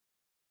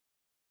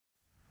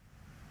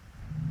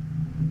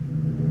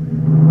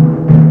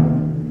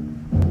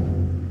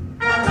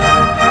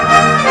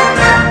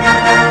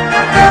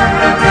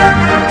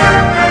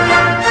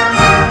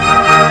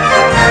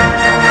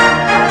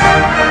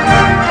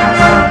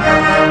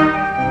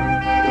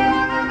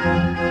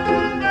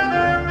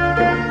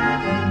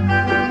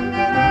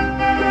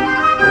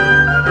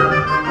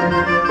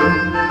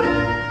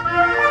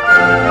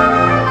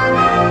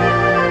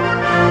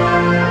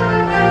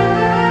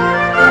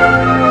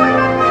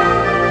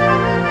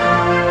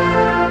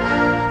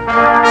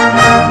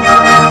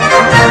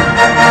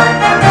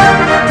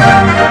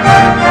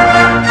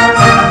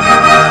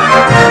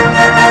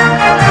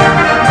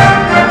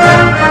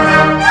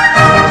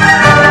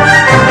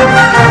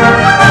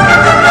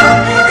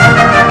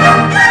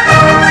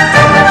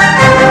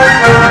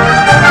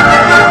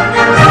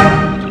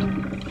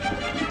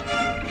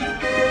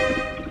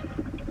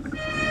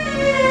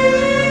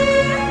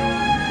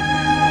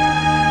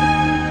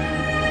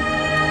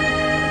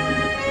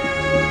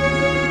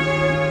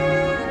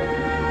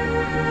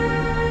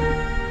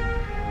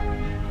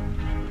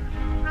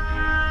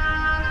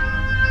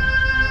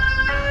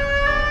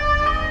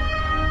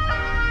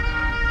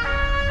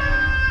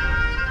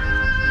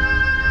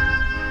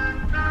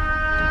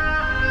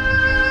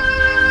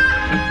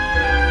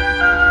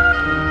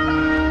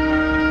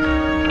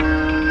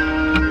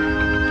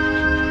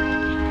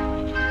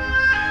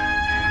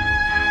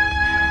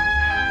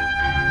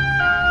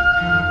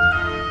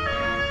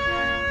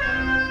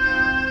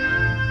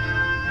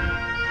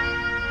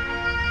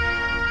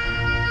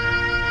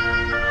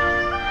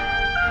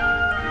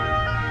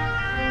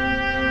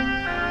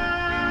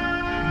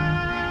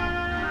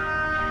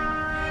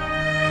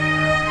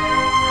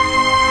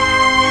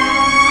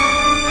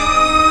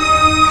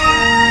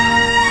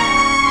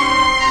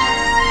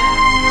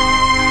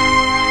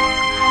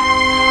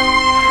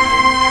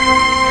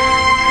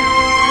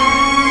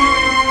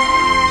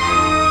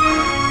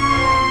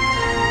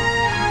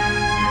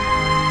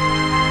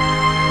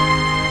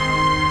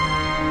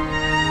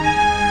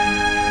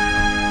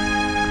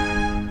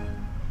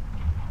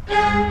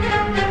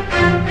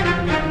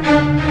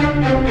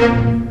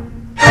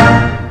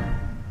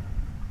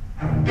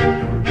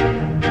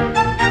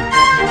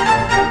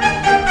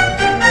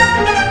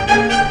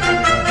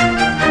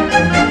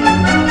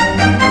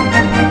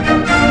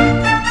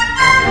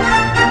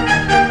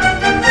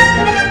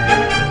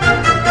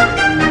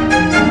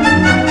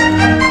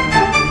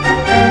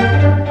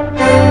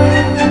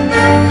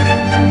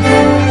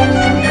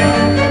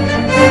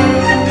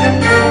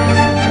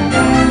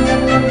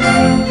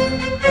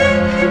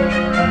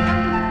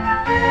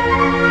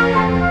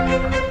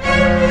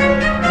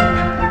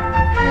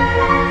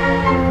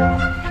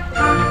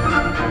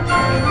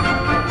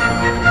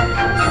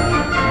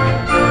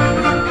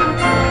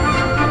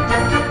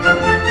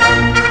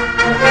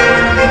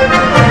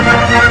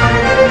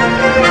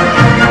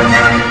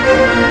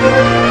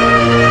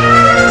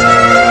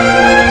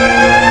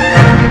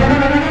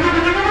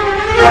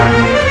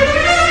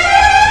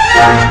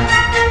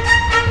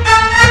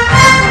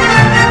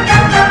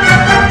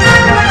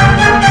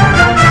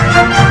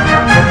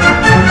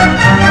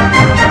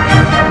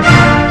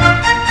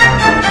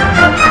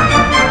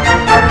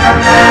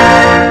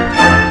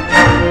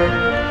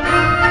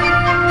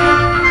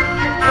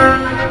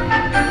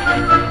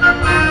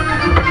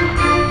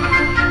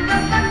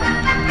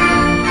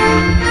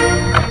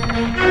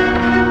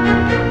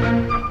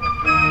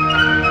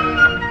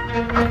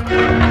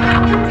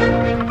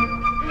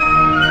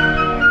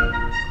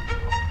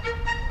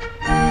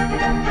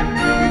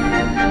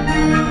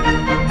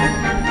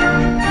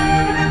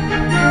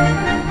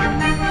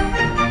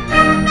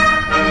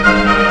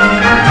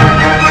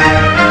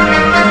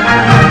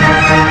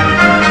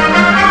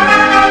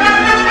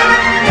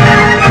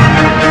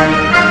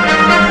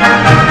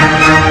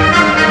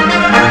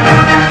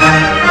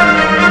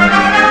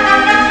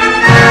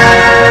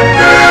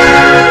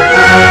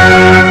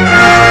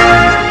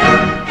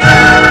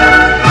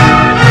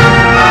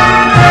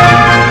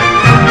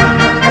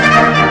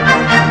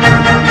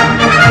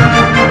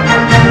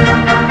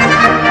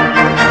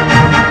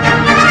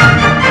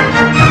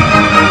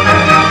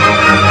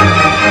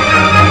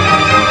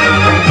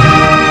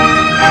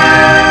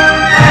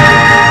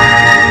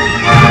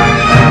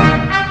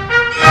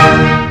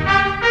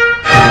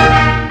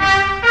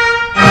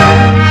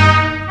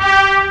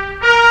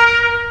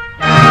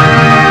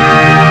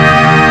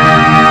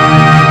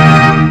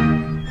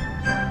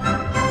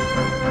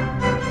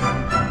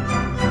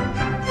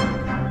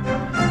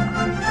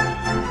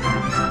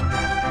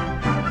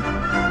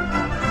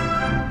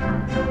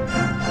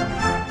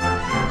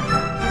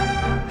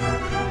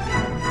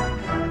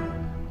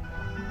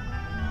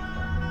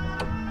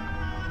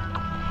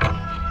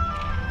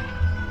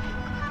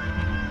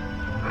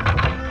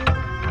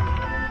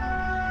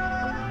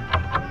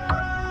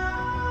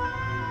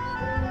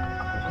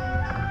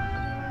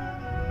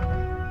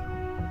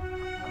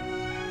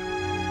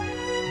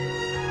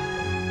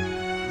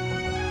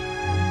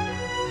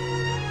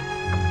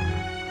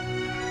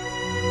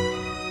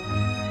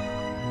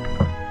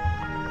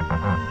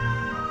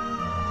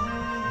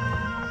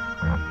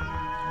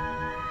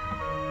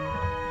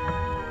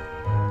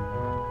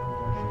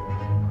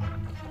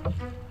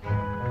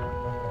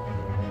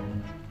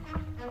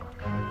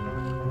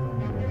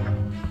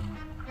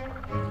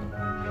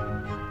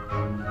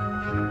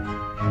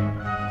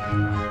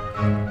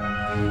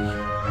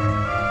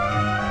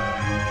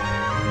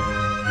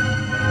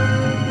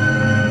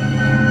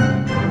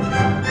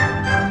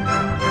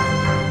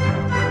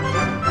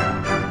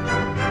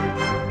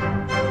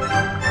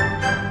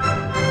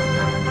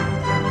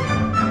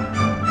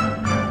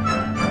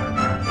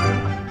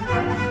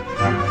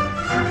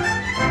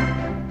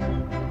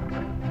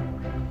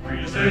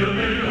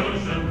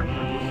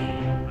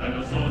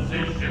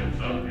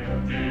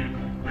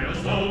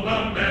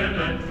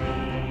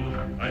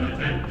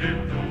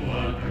attentive to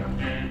our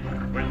duty.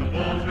 When the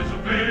balls whistle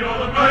free, all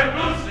the bride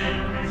will see,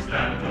 we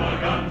stand to our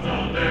guns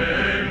all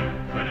day.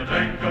 When at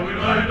anchor we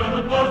ride on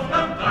the post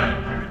of time,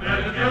 we've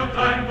plenty of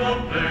time for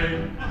play.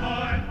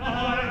 Ahoy,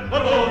 ahoy, the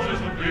balls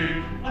whistle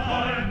free.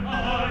 Ahoy,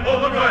 ahoy, all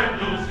the bride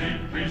will see,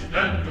 we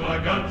stand to our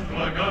guns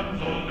all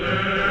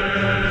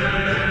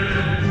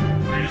day.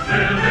 We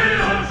sail the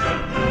ocean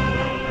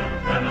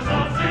blue, and the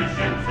saucy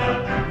ships are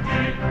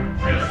pretty.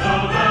 We're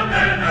sober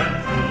men and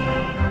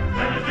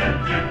true, and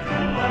attentive to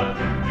our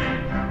duty.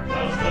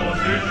 Those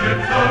saucy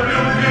ships are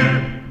beauty,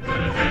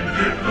 and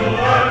attentive to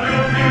our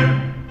duty.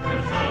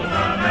 We're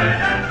sober men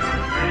and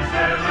true, we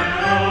sail the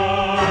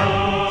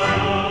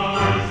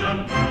ocean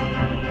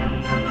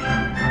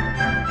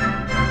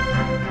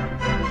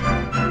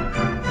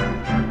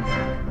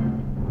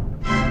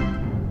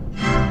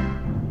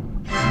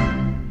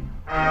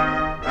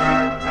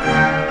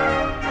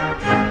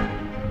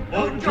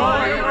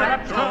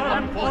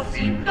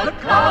The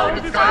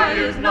clouded sky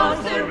is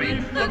now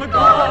serene. The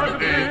god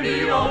of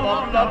idiom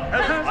of love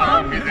has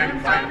hung his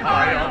ensign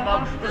high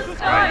above. The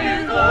sky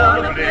is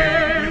all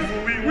ablaze.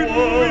 We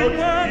move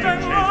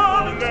and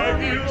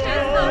chase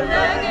the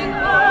lagging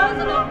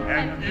cars along.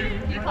 And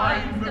if he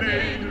finds the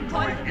maiden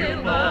toy,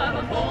 he'll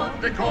murmur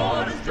forth the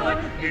chorus joy.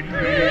 In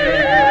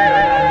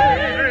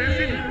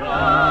crazy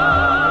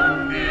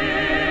running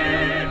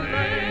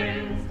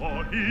lanes.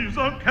 For he's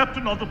a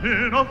captain of the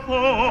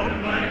Pinafore,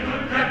 and my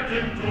good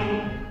captain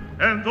too.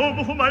 And though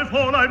before my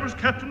fall I was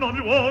captain of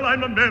the all,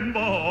 I'm a member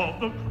of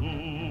the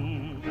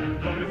crew. And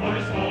though before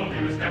his fall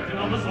he was captain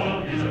of us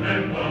all, he's a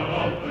member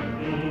of the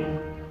crew.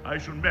 I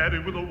shall marry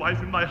with a wife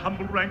in my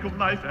humble rank of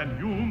life, and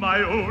you, my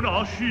own,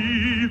 are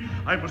she.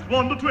 I must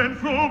wander to and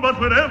fro, but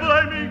wherever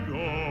I may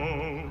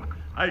go,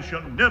 I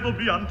shall never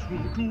be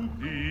untrue to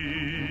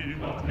thee.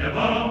 What,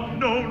 never?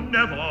 No,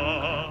 never.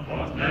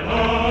 What, never?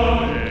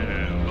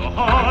 Never,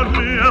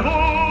 hardly at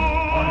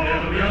all. I'll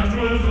never be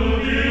untrue to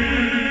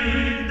thee.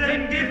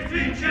 Then give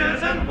 3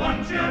 cheers and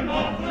 1 cheer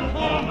more for the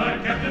former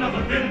captain of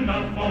the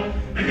Pinafore.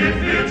 Then give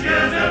 3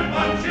 cheers and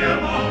 1 cheer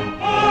more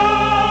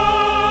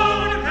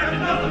for the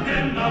captain of the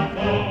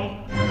Pinafore.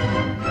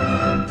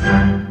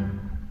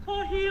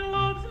 For he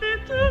loves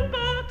little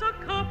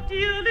Buttercup,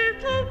 dear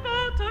little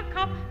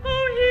Buttercup,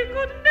 though he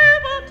could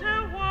never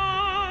tell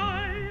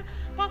why.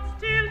 But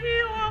still he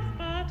loves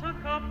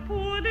Buttercup,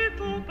 poor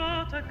little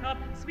Buttercup,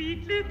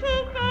 sweet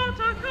little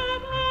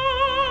Buttercup,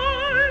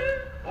 high.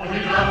 For he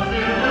loves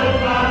little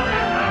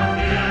Buttercup,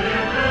 dear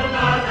little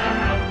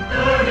Buttercup,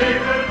 though he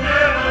could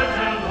never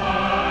tell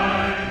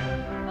why.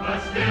 But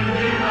still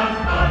he loves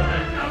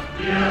Buttercup,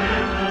 dear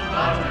little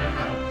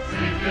Buttercup,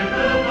 sweet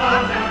little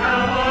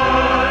Buttercup,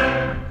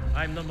 high.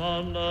 I'm the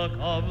monarch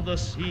of the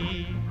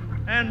sea,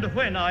 and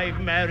when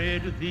I've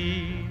married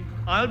thee,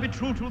 I'll be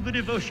true to the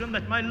devotion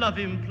that my love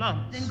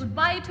implants. Then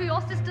goodbye to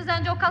your sisters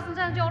and your cousins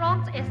and your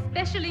aunts,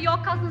 especially your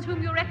cousins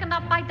whom you reckon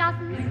up by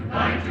dozens.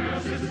 Goodbye to your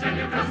sisters and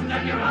your cousins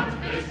and your aunts,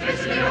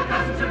 especially your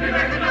cousins whom you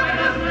reckon up by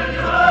dozens and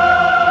your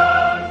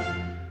aunts.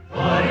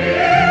 For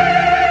he